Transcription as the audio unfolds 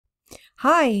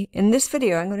Hi, in this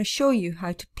video I'm going to show you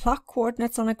how to plot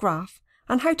coordinates on a graph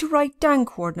and how to write down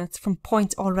coordinates from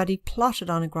points already plotted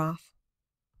on a graph.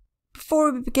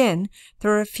 Before we begin, there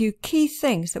are a few key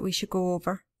things that we should go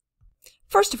over.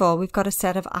 First of all, we've got a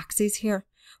set of axes here.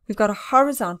 We've got a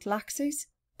horizontal axis,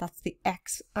 that's the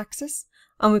x-axis,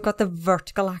 and we've got the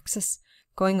vertical axis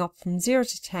going up from 0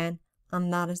 to 10,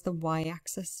 and that is the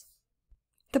y-axis.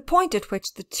 The point at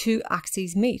which the two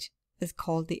axes meet is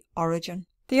called the origin.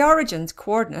 The origin's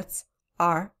coordinates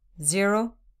are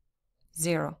 0,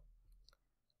 0.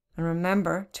 And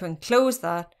remember to enclose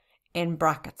that in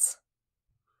brackets.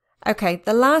 Okay,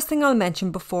 the last thing I'll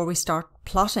mention before we start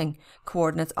plotting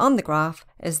coordinates on the graph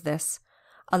is this: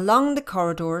 along the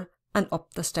corridor and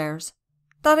up the stairs.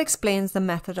 That explains the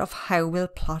method of how we'll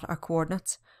plot our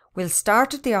coordinates. We'll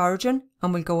start at the origin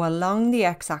and we'll go along the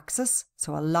x-axis,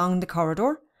 so along the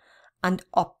corridor, and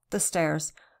up the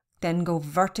stairs, then go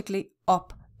vertically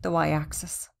up the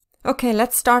y-axis. Okay,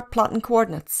 let's start plotting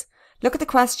coordinates. Look at the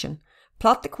question.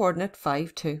 Plot the coordinate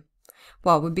 5, 2.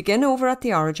 Well, we begin over at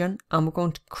the origin and we're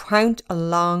going to count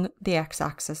along the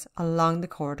x-axis, along the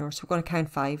corridor. So we're going to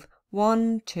count 5.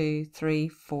 1, 2, 3,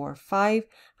 4, 5.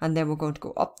 And then we're going to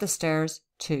go up the stairs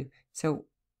 2. So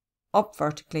up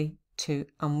vertically 2.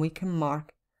 And we can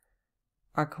mark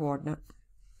our coordinate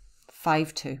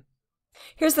 5, 2.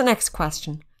 Here's the next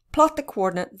question. Plot the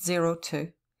coordinate 0,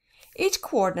 2. Each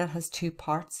coordinate has two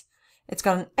parts. It's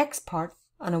got an x part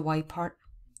and a y part.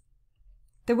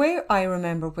 The way I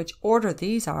remember which order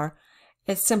these are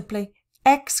is simply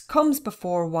x comes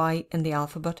before y in the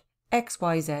alphabet, x,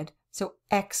 y, z, so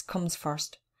x comes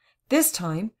first. This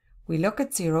time we look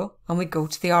at 0 and we go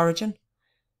to the origin.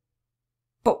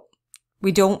 But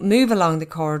we don't move along the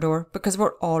corridor because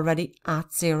we're already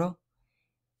at 0.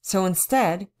 So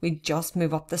instead we just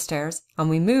move up the stairs, and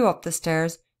we move up the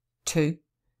stairs 2.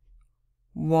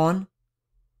 1,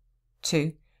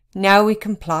 2. Now we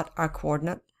can plot our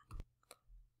coordinate.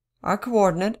 Our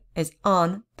coordinate is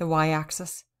on the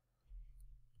y-axis.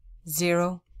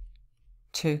 0,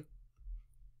 2.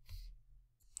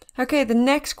 Okay, the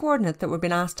next coordinate that we've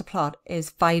been asked to plot is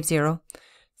 5, 0.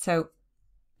 So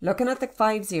looking at the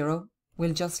 5, 0,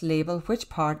 we'll just label which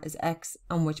part is x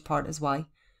and which part is y.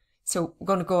 So we're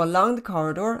going to go along the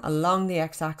corridor, along the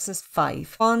x-axis,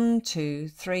 5. 1, 2,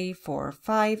 3, 4,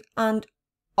 5, and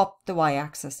up the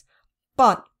y-axis.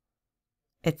 But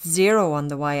it's 0 on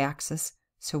the y-axis,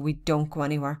 so we don't go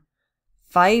anywhere.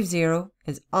 5, 0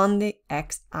 is on the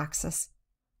x-axis.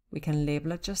 We can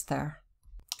label it just there.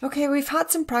 Okay, we've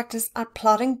had some practice at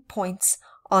plotting points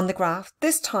on the graph.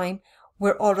 This time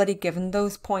we're already given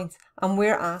those points and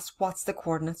we're asked what's the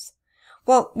coordinates.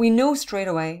 Well, we know straight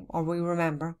away, or we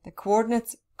remember, the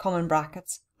coordinates come in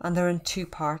brackets and they're in two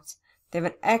parts. They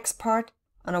have an x part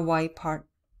and a y part.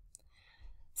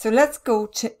 So let's go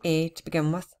to A to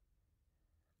begin with.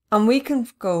 And we can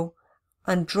go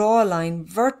and draw a line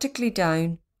vertically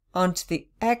down onto the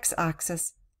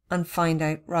x-axis and find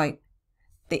out, right,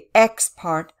 the x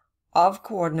part of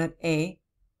coordinate A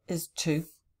is 2.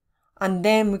 And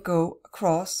then we go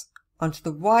across onto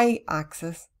the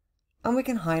y-axis and we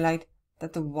can highlight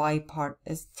that the y part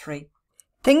is 3.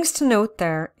 Things to note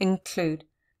there include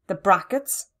the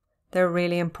brackets. They're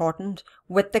really important,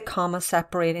 with the comma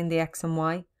separating the x and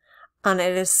y. And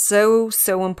it is so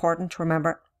important to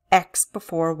remember x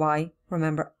before y.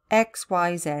 Remember x,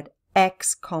 y, z.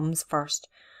 X comes first.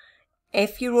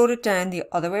 If you wrote it down the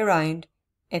other way around,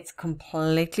 it's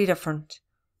completely different.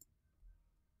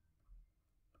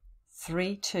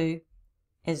 3, 2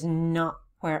 is not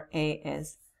where A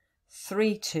is.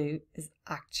 3, 2 is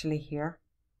actually here.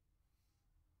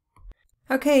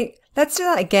 Okay, let's do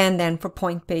that again then for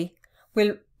point B.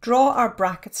 We'll draw our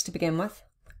brackets to begin with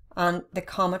and the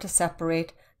comma to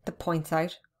separate the points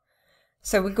out.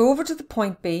 So we'll go over to the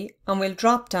point B and we'll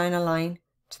drop down a line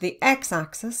to the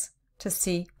x-axis to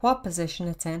see what position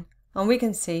it's in, and we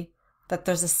can see that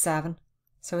there's a 7.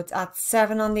 So it's at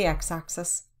 7 on the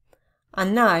x-axis.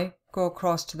 And now go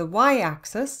across to the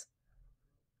y-axis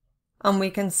and we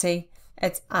can see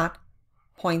it's at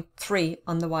 0.3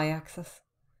 on the y-axis.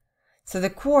 So the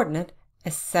coordinate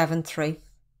is 7, 3.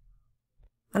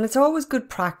 And it's always good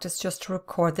practice just to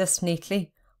record this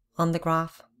neatly on the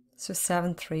graph. So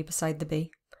 7, 3 beside the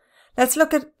B. Let's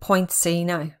look at point C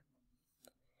now.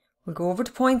 We'll go over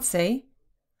to point C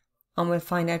and we'll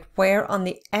find out where on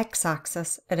the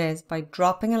x-axis it is by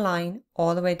dropping a line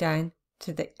all the way down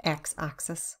to the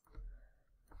x-axis.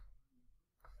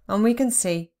 And we can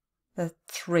see that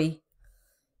 3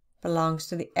 belongs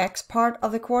to the x part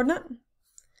of the coordinate,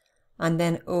 and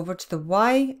then over to the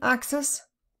y-axis,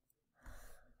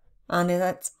 and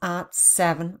it's at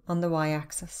 7 on the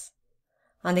y-axis.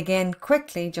 And again,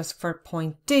 quickly, just for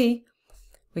point D,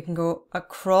 we can go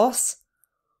across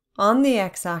on the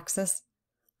x-axis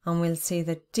and we'll see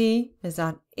that D is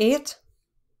at 8.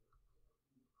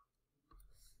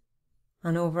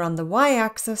 And over on the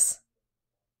y-axis,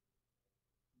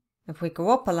 if we go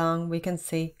up along, we can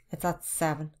see it's at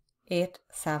 7, 8,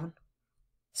 7.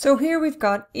 So here we've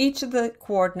got each of the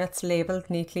coordinates labelled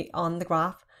neatly on the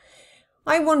graph.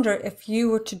 I wonder if you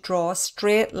were to draw a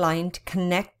straight line to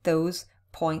connect those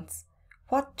points,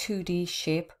 what 2D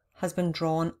shape has been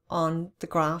drawn on the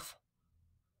graph?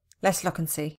 Let's look and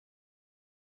see.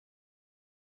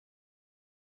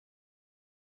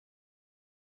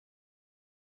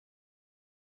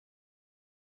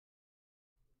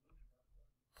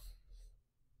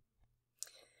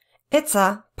 It's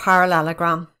a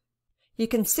parallelogram. You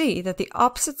can see that the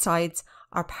opposite sides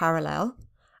are parallel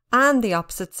and the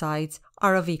opposite sides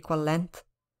are of equal length.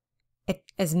 It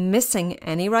is missing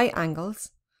any right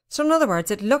angles. So in other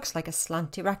words, it looks like a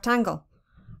slanty rectangle.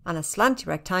 And a slanty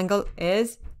rectangle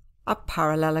is a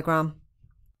parallelogram.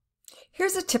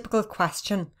 Here's a typical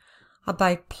question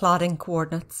about plotting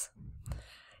coordinates.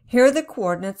 Here are the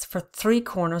coordinates for 3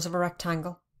 corners of a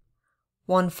rectangle.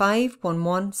 1, 5, 1,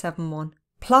 1, 7, 1.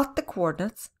 Plot the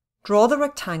coordinates, draw the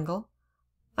rectangle,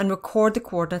 and record the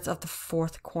coordinates of the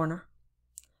 4th corner.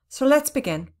 So let's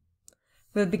begin.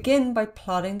 We'll begin by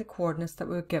plotting the coordinates that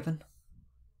we were given.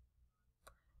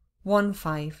 1,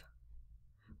 5.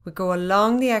 We go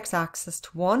along the x-axis to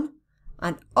 1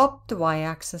 and up the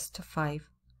y-axis to 5.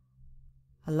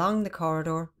 Along the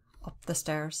corridor, up the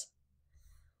stairs.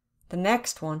 The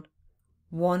next one,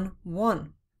 1,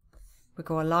 1. We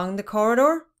go along the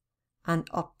corridor and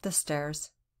up the stairs.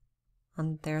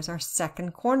 And there's our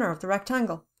 2nd corner of the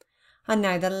rectangle. And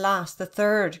now the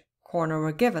 3rd corner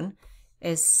we're given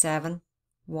is 7,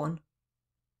 1.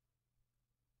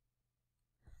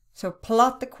 So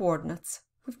plot the coordinates.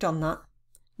 We've done that.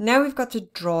 Now we've got to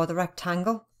draw the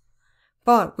rectangle.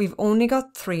 But we've only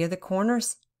got 3 of the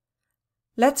corners.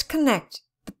 Let's connect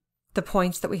the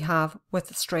points that we have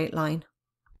with a straight line.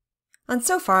 And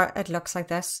so far it looks like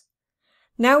this.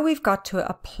 Now we've got to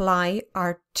apply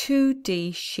our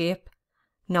 2D shape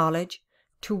knowledge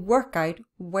to work out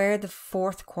where the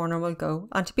 4th corner will go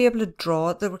and to be able to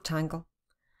draw the rectangle.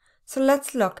 So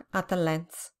let's look at the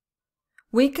lengths.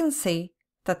 We can see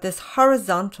that this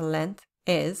horizontal length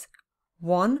is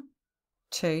 1,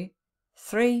 2,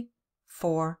 3,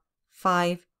 4,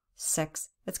 5, 6.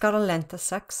 It's got a length of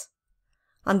 6.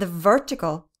 And the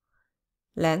vertical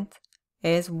length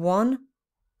is 1,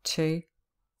 2,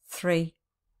 3,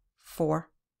 4.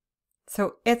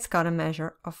 So it's got a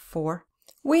measure of 4.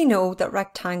 We know that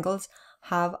rectangles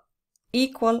have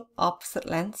equal opposite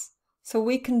lengths, so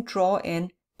we can draw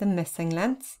in the missing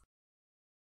lengths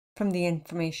from the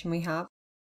information we have.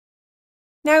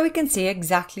 Now we can see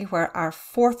exactly where our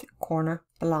 4th corner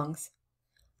belongs.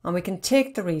 And we can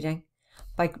take the reading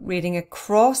by reading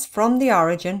across from the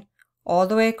origin all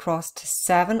the way across to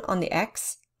 7 on the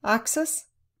x-axis,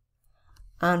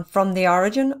 and from the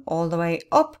origin all the way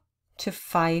up to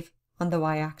 5 on the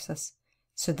y-axis.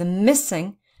 So the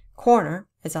missing corner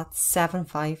is at 7,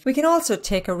 5. We can also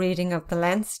take a reading of the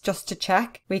lengths just to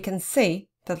check. We can see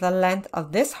that the length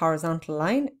of this horizontal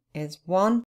line is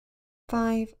 1,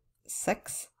 5,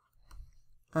 6.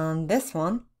 And this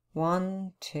one,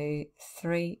 1, 2,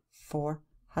 3, 4,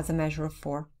 has a measure of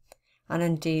 4. And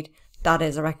indeed, that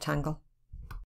is a rectangle.